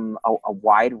people from a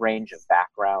wide range of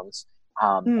backgrounds,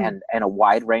 and a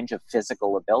wide range of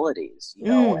physical abilities.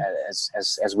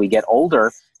 As we get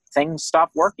older, things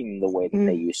stop working the way that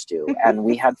they used to, and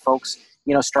we had folks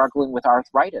struggling with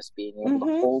arthritis, being able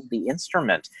to hold the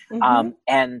instrument,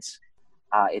 and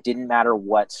it didn't matter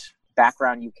what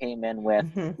background you came in with,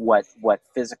 what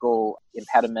physical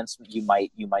impediments you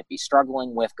might be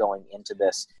struggling with going into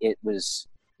this. It was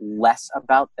less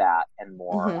about that and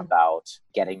more about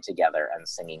getting together and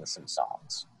singing some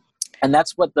songs. And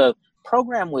that's what the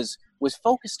program was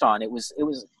focused on. It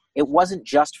wasn't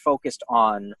just focused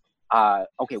on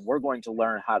okay, we're going to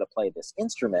learn how to play this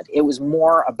instrument. It was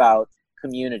more about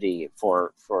community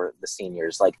for the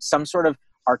seniors, like some sort of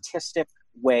artistic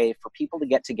way for people to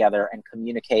get together and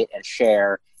communicate and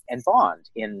share and bond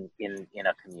in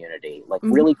a community, like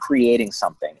really creating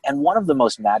something. And one of the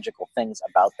most magical things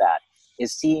about that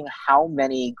is seeing how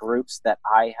many groups that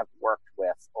I have worked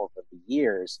with over the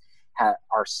years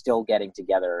are still getting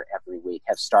together every week,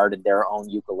 have started their own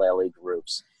ukulele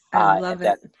groups. I love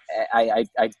it.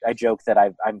 I joke that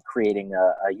I'm creating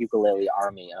a ukulele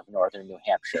army of northern New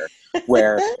Hampshire,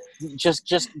 where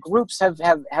just groups have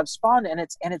spawned, and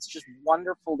it's just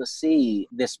wonderful to see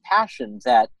this passion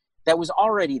that was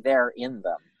already there in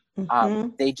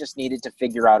them. They just needed to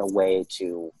figure out a way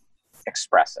to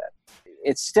express it.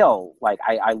 It's still like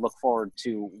I look forward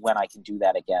to when I can do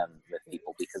that again with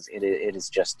people, because it is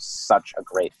just such a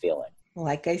great feeling.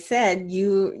 Like I said,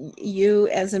 you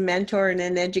as a mentor and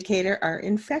an educator are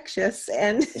infectious,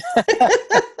 and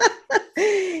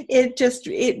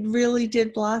it really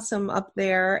did blossom up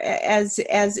there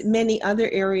as many other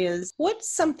areas.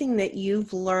 What's something that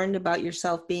you've learned about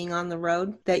yourself being on the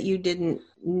road that you didn't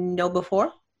know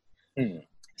before?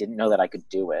 Didn't know that I could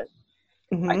do it.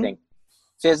 I think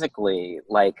physically,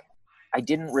 like, I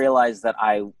didn't realize that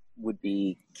I would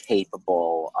be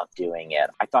capable of doing it.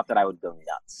 I thought that I would go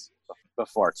nuts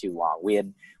before too long.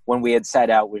 When we had set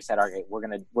out, we said, okay, we're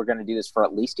gonna do this for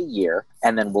at least a year,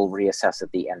 and then we'll reassess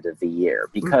at the end of the year,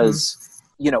 because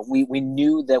we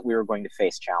knew that we were going to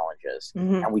face challenges,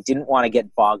 and we didn't want to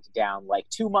get bogged down like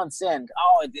 2 months in.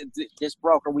 Oh, this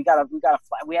broke, or we had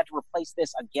to replace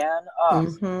this again.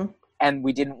 And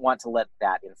we didn't want to let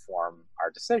that inform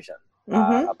our decision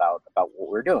about what we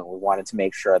were doing. We wanted to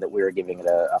make sure that we were giving it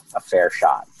a fair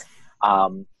shot.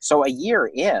 So a year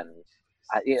in,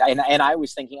 and I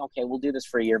was thinking, okay, we'll do this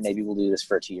for a year. Maybe we'll do this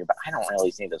for 2 years, but I don't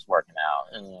really see this working out.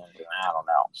 I don't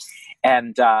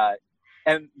know.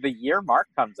 And the year mark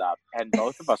comes up, and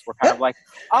both of us were kind of like,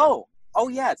 oh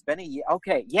yeah, it's been a year.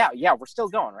 Okay. Yeah. We're still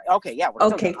going, right? Okay. Yeah. We're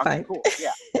still going. Fine. Okay, cool.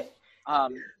 Yeah.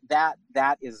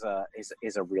 That is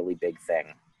a really big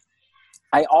thing.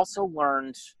 I also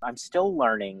I'm still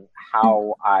learning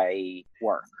how I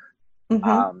work.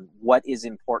 What is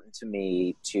important to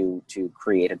me to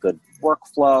create a good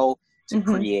workflow, to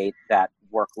create that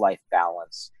work-life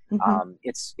balance.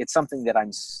 It's something that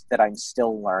I'm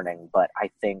still learning, but I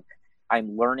think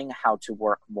I'm learning how to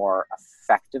work more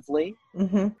effectively.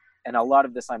 And a lot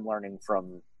of this I'm learning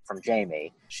from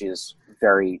Jamie. She is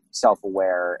very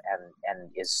self-aware and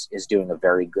is doing a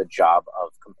very good job of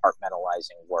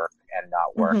compartmentalizing work and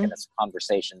not work. And it's a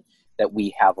conversation that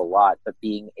we have a lot, but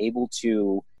being able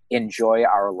to enjoy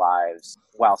our lives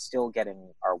while still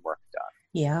getting our work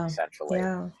done, essentially.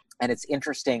 And it's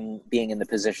interesting being in the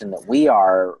position that we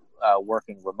are,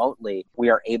 working remotely. We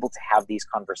are able to have these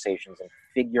conversations and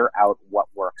figure out what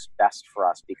works best for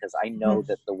us, because I know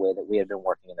that the way that we had been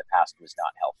working in the past was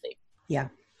not healthy. Yeah.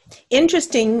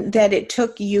 Interesting that it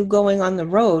took you going on the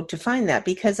road to find that,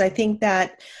 because I think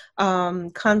that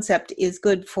concept is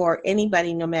good for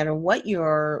anybody, no matter what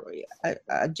your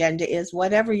agenda is,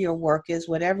 whatever your work is,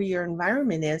 whatever your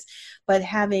environment is, but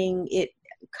having it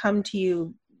come to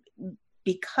you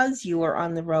because you are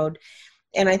on the road.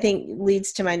 And I think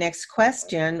leads to my next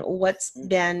question. What's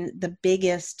been the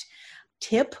biggest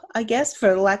tip, I guess,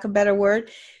 for lack of a better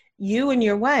word. You and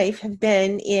your wife have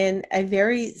been in a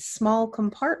very small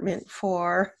compartment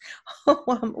for,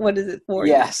 what is it, 4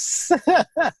 years? Yes.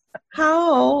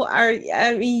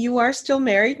 I mean, you are still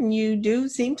married and you do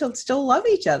seem to still love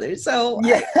each other. So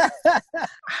Yeah.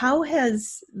 how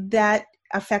has that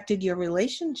affected your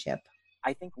relationship?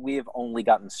 I think we have only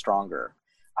gotten stronger.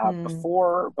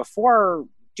 Before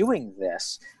doing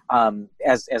this,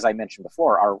 as I mentioned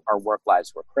before, our work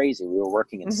lives were crazy. We were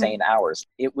working insane hours.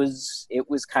 It was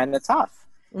kind of tough.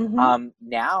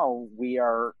 Now we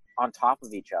are on top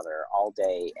of each other all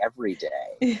day, every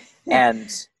day, and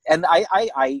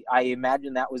I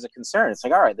imagine that was a concern. It's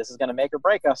like, all right, this is going to make or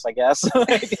break us, I guess.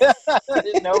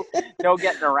 no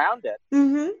getting around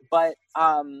it. But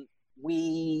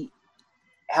we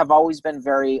have always been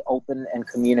very open and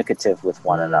communicative with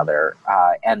one another,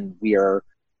 and we are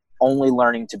only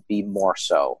learning to be more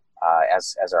so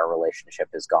as our relationship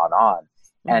has gone on.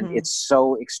 And it's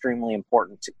so extremely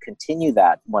important to continue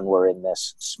that when we're in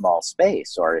this small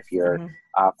space, or if you're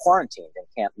quarantined and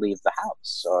can't leave the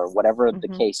house, or whatever the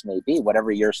case may be,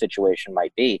 whatever your situation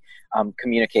might be.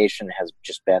 Communication has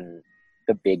just been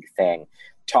the big thing.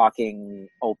 Talking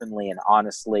openly and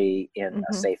honestly in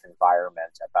a safe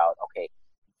environment about, okay,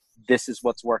 this is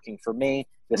what's working for me.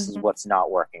 This is what's not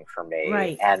working for me.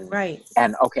 Right.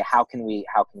 And okay, how can we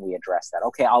address that?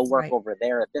 Okay, I'll work over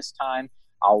there at this time.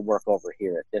 I'll work over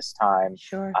here at this time.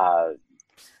 Sure.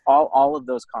 All of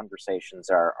those conversations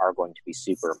are going to be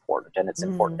super important, and it's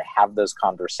important to have those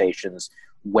conversations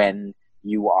when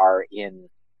you are in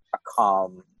a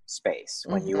calm space.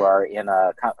 When you are in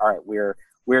all right,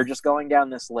 we're just going down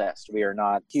this list. We are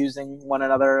not accusing one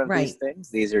another of these things.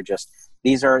 These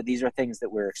are things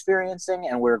that we're experiencing,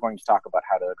 and we're going to talk about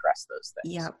how to address those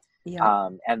things. Yeah.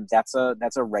 And that's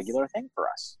a regular thing for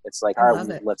us. It's like, all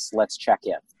right, let's check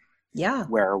in. Yeah.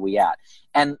 Where are we at?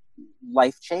 And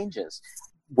life changes.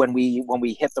 When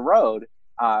we hit the road,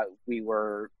 we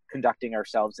were conducting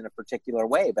ourselves in a particular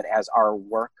way, but as our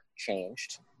work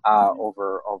changed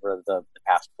over the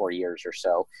past 4 years or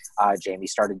so, Jamie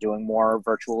started doing more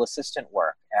virtual assistant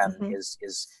work and is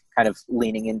kind of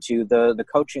leaning into the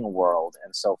coaching world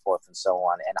and so forth and so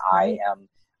on. And I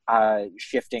am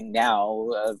shifting now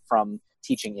from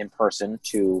teaching in person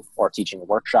or teaching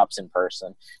workshops in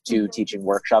person to teaching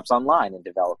workshops online and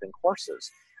developing courses.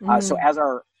 So as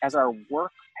our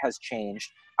work has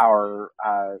changed, our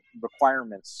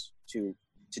requirements to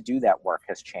do that work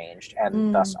has changed,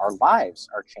 and thus our lives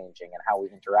are changing and how we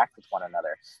interact with one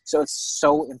another. So it's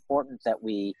so important that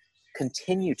we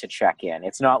continue to check in.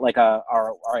 It's not like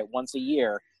all right, once a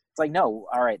year. It's like, no,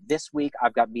 all right, this week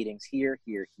I've got meetings here,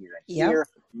 and here.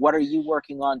 What are you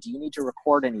working on? Do you need to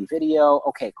record any video?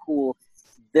 Okay, cool.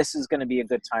 This is going to be a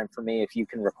good time for me. If you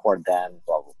can record then,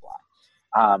 blah, blah,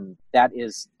 blah. That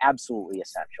is absolutely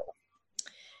essential.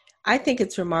 I think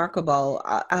it's remarkable,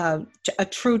 a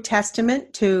true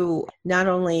testament to not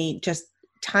only just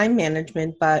time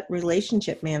management, but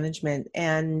relationship management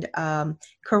and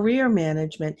career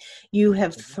management. You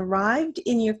have thrived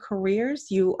in your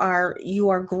careers. You are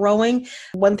growing.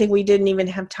 One thing we didn't even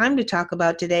have time to talk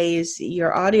about today is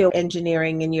your audio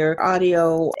engineering and your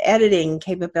audio editing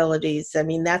capabilities. I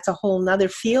mean, that's a whole nother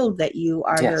field that you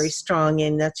are very strong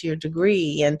in. That's your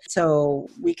degree. And so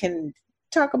we can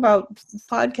talk about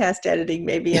podcast editing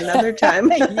maybe another time.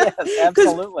 Yes,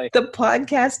 absolutely. The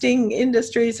podcasting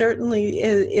industry certainly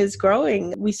is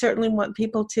growing. We certainly want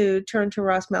people to turn to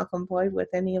Ross Malcolm Boyd with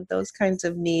any of those kinds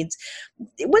of needs.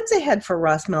 What's ahead for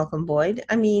Ross Malcolm Boyd?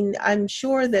 I mean, I'm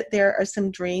sure that there are some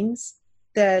dreams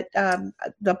that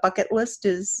the bucket list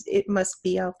it must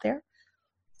be out there.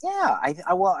 Yeah,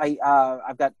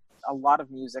 I've got a lot of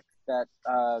music that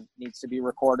needs to be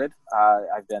recorded.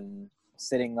 I've been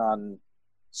sitting on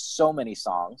so many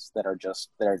songs that are just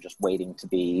waiting to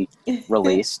be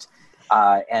released,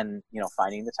 and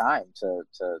finding the time to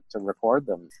record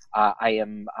them. I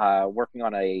am working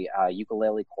on a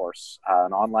ukulele course,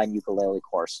 an online ukulele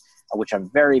course, which I'm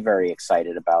very, very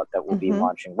excited about. That will be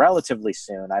launching relatively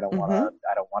soon. I don't want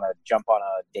to jump on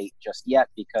a date just yet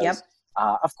because,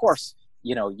 of course,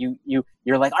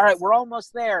 you're like, all right, we're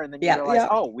almost there, and then you realize,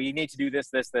 oh, we need to do this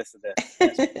before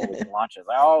we can launch it.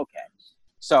 Like, oh, okay.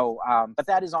 So, but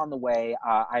that is on the way.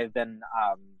 I've been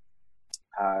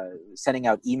sending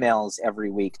out emails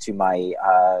every week to my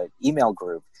email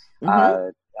group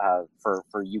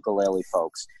for ukulele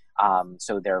folks.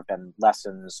 So there have been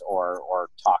lessons or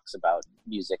talks about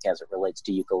music as it relates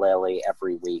to ukulele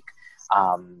every week.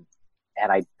 And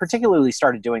I particularly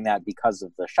started doing that because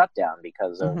of the shutdown,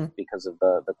 because of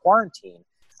the quarantine.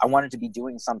 I wanted to be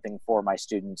doing something for my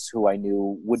students who I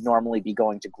knew would normally be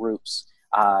going to groups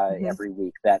every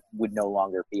week that would no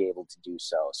longer be able to do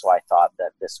so. So I thought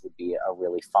that this would be a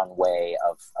really fun way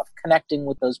of connecting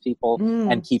with those people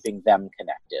and keeping them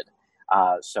connected.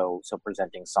 So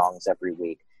presenting songs every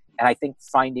week. And I think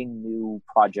finding new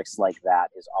projects like that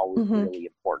is always really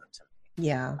important to me.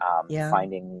 Yeah.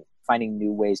 Finding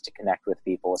new ways to connect with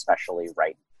people, especially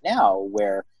right now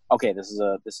where, okay, this is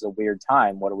a weird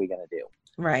time. What are we going to do?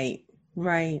 Right.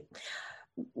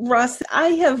 Ross, I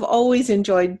have always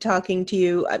enjoyed talking to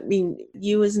you. I mean,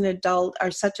 you as an adult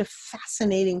are such a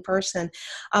fascinating person.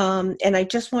 And I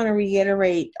just want to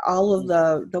reiterate all of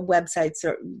the websites,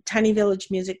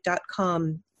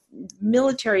 tinyvillagemusic.com,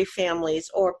 military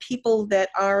families or people that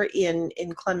are in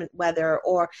inclement weather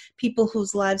or people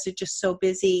whose lives are just so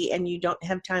busy and you don't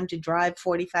have time to drive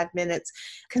 45 minutes.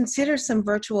 Consider some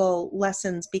virtual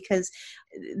lessons because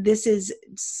this is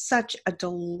such a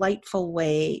delightful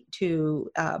way to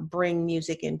bring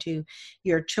music into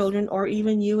your children or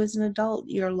even you as an adult,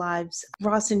 your lives.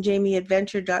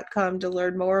 RossandJamieAdventure.com to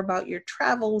learn more about your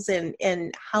travels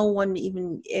and how one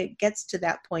even gets to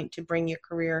that point to bring your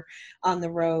career on the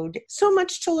road. So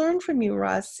much to learn from you,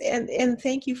 Ross, and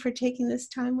thank you for taking this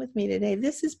time with me today.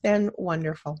 This has been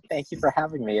wonderful. Thank you for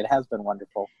having me. It has been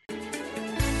wonderful.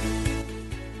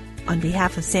 On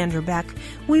behalf of Sandra Beck,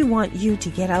 we want you to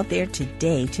get out there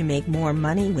today to make more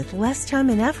money with less time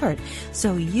and effort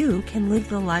so you can live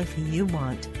the life you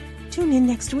want. Tune in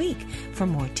next week for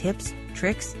more tips,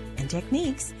 tricks, and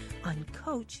techniques on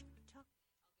Coach